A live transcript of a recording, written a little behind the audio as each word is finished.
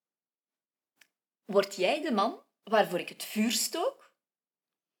Word jij de man waarvoor ik het vuur stook?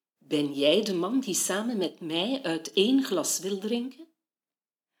 Ben jij de man die samen met mij uit 1 glas wil drinken?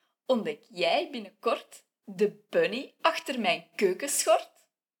 Ontdek jij binnenkort de bunny achter mijn keukenschort?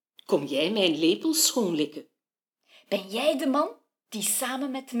 Kom jij mijn lepel schoonlikken? Ben jij de man die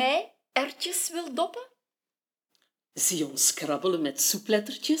samen met mij erwtjes wil doppen? Zie ons krabbelen met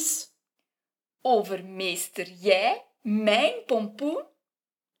soeplettertjes? Overmeester jij mijn pompoen?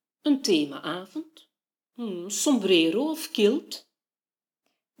 Een themaavond? Sombrero of kilt?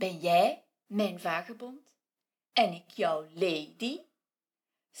 Ben jij mijn vagebond en ik jouw lady?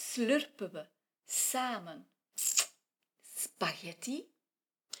 Slurpen we samen spaghetti?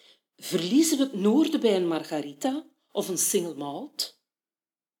 Verliezen we het noorden bij een margarita of een single malt?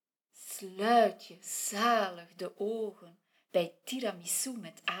 Sluit je zalig de ogen bij tiramisu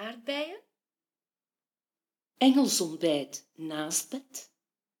met aardbeien? Engelsontbijt naast bed?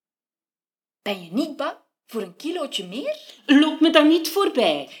 Ben je niet bang voor een kilootje meer? Loop me dan niet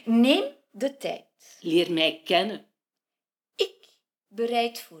voorbij. Neem de tijd. Leer mij kennen. Ik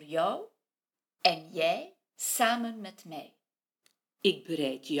bereid voor jou en jij samen met mij. Ik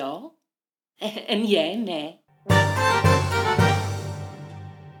bereid jou en jij mij.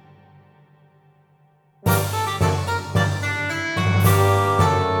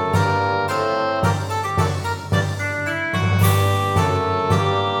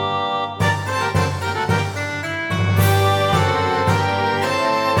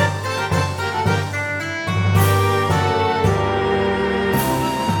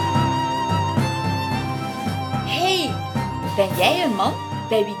 Ben jij een man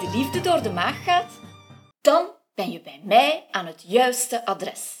bij wie de liefde door de maag gaat? Dan ben je bij mij aan het juiste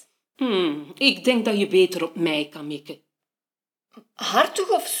adres. Ik denk dat je beter op mij kan mikken. Hartig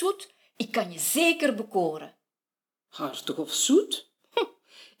of zoet, ik kan je zeker bekoren. Hartig of zoet?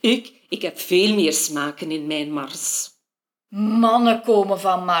 Ik heb veel meer smaken in mijn mars. Mannen komen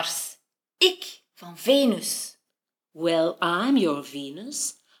van Mars, ik van Venus. Well, I'm your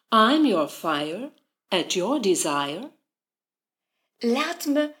Venus, I'm your fire, at your desire. Laat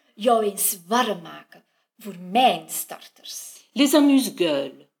me jou eens warm maken voor mijn starters. Les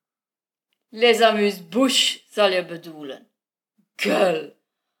amuse-gueules. Les amuse-bouches zal je bedoelen. Gueule,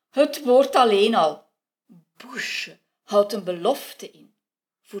 het woord alleen al. Bouche houdt een belofte in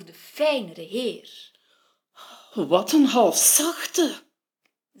voor de fijnere heer. Wat een halfzachte.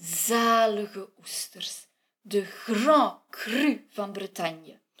 Zalige oesters, de Grand Cru van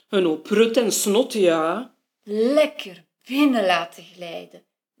Bretagne. Een hoop prut en snot, ja. Lekker binnen laten glijden,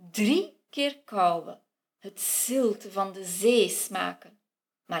 3 keer kauwen, het zilte van de zee smaken.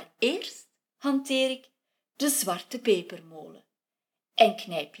 Maar eerst hanteer ik de zwarte pepermolen en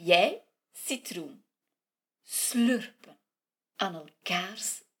knijp jij citroen. Slurpen aan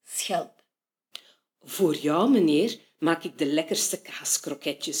elkaars schelp. Voor jou, meneer, maak ik de lekkerste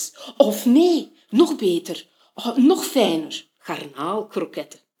kaaskroketjes. Of nee, nog beter, nog fijner,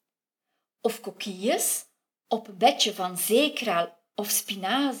 garnaalkroketten. Of coquilles op een bedje van zeekraal of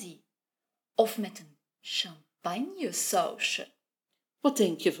spinazie. Of met een champagnesausje. Wat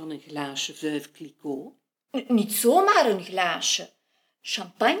denk je van een glaasje Veuve Clicquot? Niet zomaar een glaasje.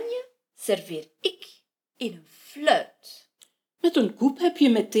 Champagne serveer ik in een fluit. Met een koep heb je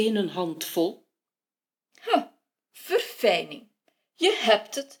meteen een handvol. Verfijning. Je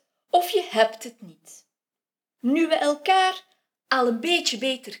hebt het of je hebt het niet. Nu we elkaar al een beetje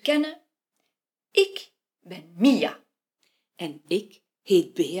beter kennen, ik ben Mia. En ik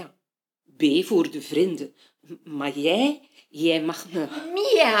heet Bea. B voor de vrienden. Maar jij mag me...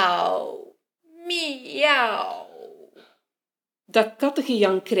 Miauw, miauw. Dat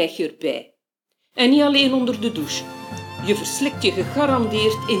kattengejank krijg je erbij. En niet alleen onder de douche. Je verslikt je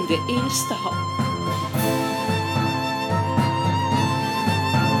gegarandeerd in de eerste hap.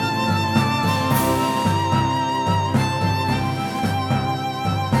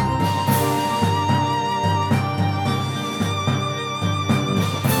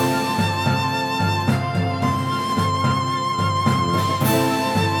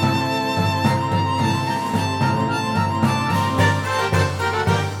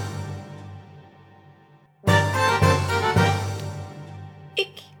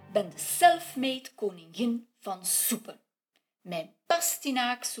 Ik ben de self-made koningin van soepen. Mijn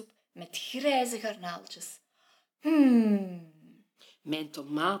pastinaaksoep met grijze garnaaltjes. Mijn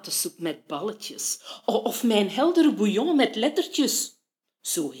tomatensoep met balletjes. Of mijn heldere bouillon met lettertjes.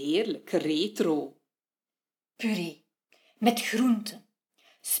 Zo heerlijk, retro. Puree met groenten.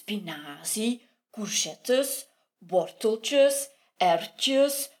 Spinazie, courgettes, worteltjes,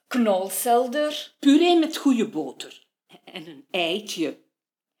 erwtjes, knolselder. Puree met goede boter. En een eitje.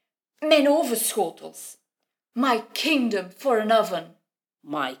 Mijn ovenschotels. My kingdom for an oven.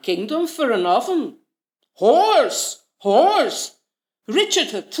 My kingdom for an oven. Horse, horse.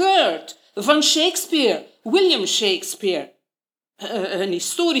 Richard III, van Shakespeare, William Shakespeare. Een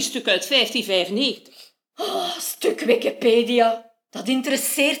historisch stuk uit 1595. Stuk Wikipedia. Dat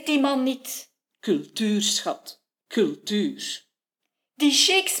interesseert die man niet. Cultuur, schat. Cultuur. Die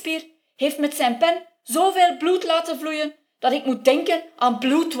Shakespeare heeft met zijn pen zoveel bloed laten vloeien dat ik moet denken aan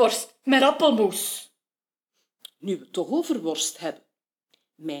bloedworst met appelmoes. Nu we het toch over worst hebben.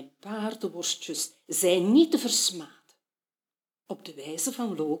 Mijn paardenworstjes zijn niet te versmaden. Op de wijze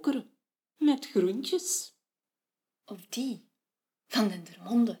van Lokeren, met groentjes. Of die van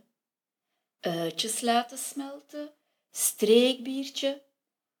Dendermonde. Uitjes laten smelten, streekbiertje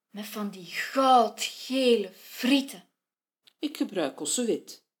met van die goudgele frieten. Ik gebruik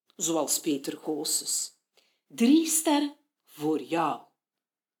ossewit, zoals Peter Goossens. 3 sterren voor jou.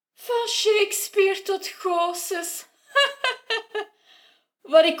 Van Shakespeare tot Goossens.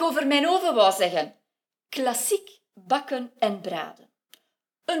 Wat ik over mijn oven wou zeggen. Klassiek bakken en braden.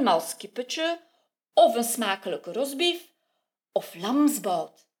 Een mals kippetje of een smakelijke rosbief of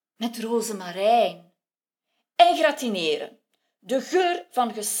lamsbout met rozemarijn. En gratineren. De geur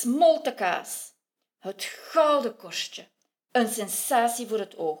van gesmolten kaas. Het gouden korstje. Een sensatie voor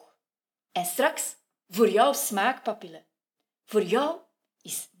het oog. En straks voor jouw smaakpapillen. Voor jou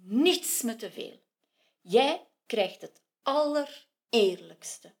is niets me te veel. Jij krijgt het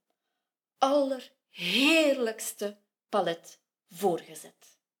allereerlijkste, allerheerlijkste palet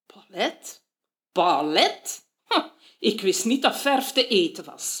voorgezet. Palet? Palet? Ik wist niet dat verf te eten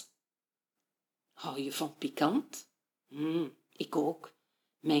was. Hou je van pikant? Ik ook.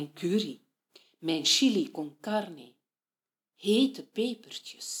 Mijn curry, mijn chili con carne, hete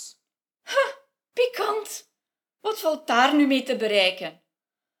pepertjes. Pikant! Wat valt daar nu mee te bereiken?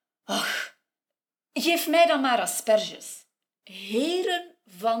 Ach, geef mij dan maar asperges. Heren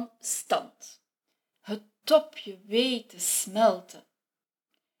van stand. Het topje weten smelten.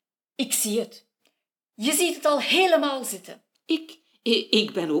 Ik zie het. Je ziet het al helemaal zitten.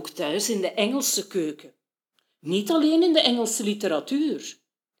 Ik ben ook thuis in de Engelse keuken. Niet alleen in de Engelse literatuur.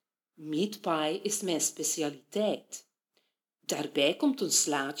 Meat pie is mijn specialiteit. Daarbij komt een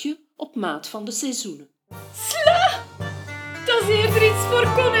slaatje op maat van de seizoenen. Sla! Dat is eerder iets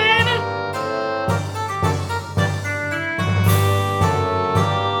voor konijnen.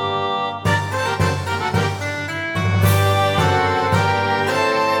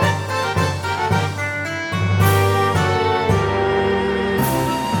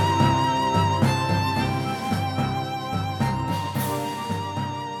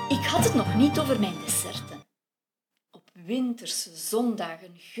 Ik had het nog niet over mijn desserten. Op winterse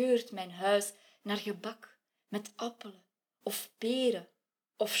zondagen geurt mijn huis naar gebak met appelen of peren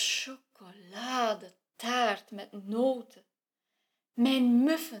of chocoladetaart met noten. Mijn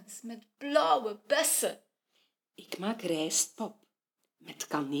muffins met blauwe bessen. Ik maak rijstpap met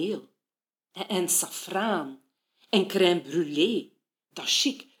kaneel en saffraan en crème brûlée. Dat is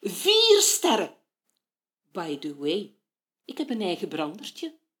chic. 4 sterren. By the way, ik heb een eigen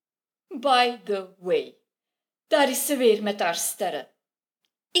brandertje. By the way, daar is ze weer met haar sterren.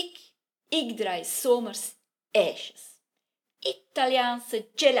 Ik draai zomers ijsjes. Italiaanse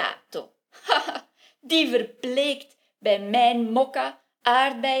gelato. Haha, die verbleekt bij mijn mokka,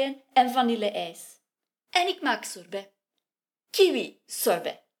 aardbeien en vanille-ijs. En ik maak sorbet. Kiwi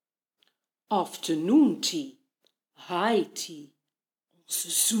sorbet. Afternoon tea, high tea,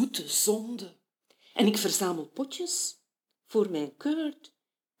 onze zoete zonde. En ik verzamel potjes voor mijn curd,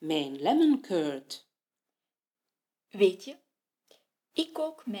 mijn lemon curd. Weet je, ik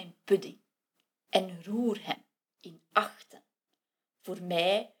kook mijn pudding en roer hem in achten. Voor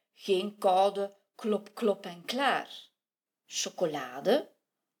mij geen koude klop, klop en klaar. Chocolade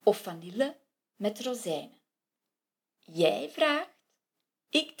of vanille met rozijnen. Jij vraagt,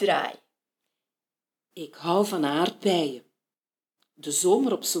 ik draai. Ik hou van aardbeien. De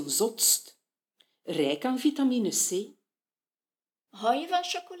zomer op zijn zotst. Rijk aan vitamine C. Hou je van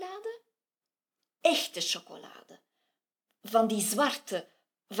chocolade? Echte chocolade. Van die zwarte,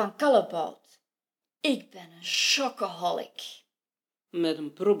 van Callebaut. Ik ben een chocoholic. Met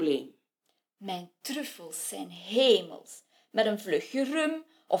een probleem. Mijn truffels zijn hemels, met een vlugje rum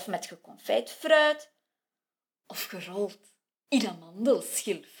of met geconfijt fruit of gerold in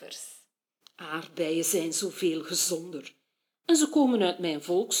amandelschilfers. Aardbeien zijn zoveel gezonder. En ze komen uit mijn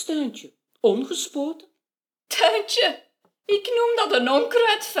volkstuintje, ongespoten. Tuintje, ik noem dat een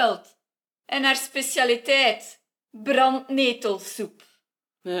onkruidveld. En haar specialiteit, brandnetelsoep.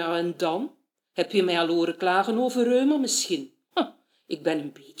 Ja, en dan? Heb je mij al horen klagen over reuma misschien? Ik ben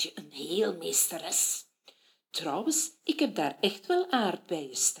een beetje een heel meesteres. Trouwens, ik heb daar echt wel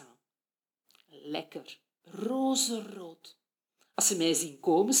aardbeien staan. Lekker, rozenrood. Als ze mij zien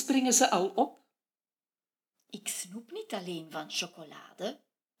komen, springen ze al op. Ik snoep niet alleen van chocolade.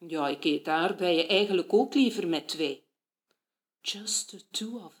 Ja, ik eet aardbeien eigenlijk ook liever met 2. Just the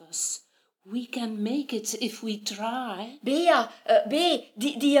two of us. We can make it if we try. Bea,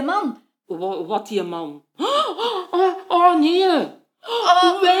 die man. Wat die man? Oh, nee.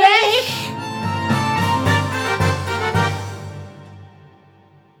 Oh, weg!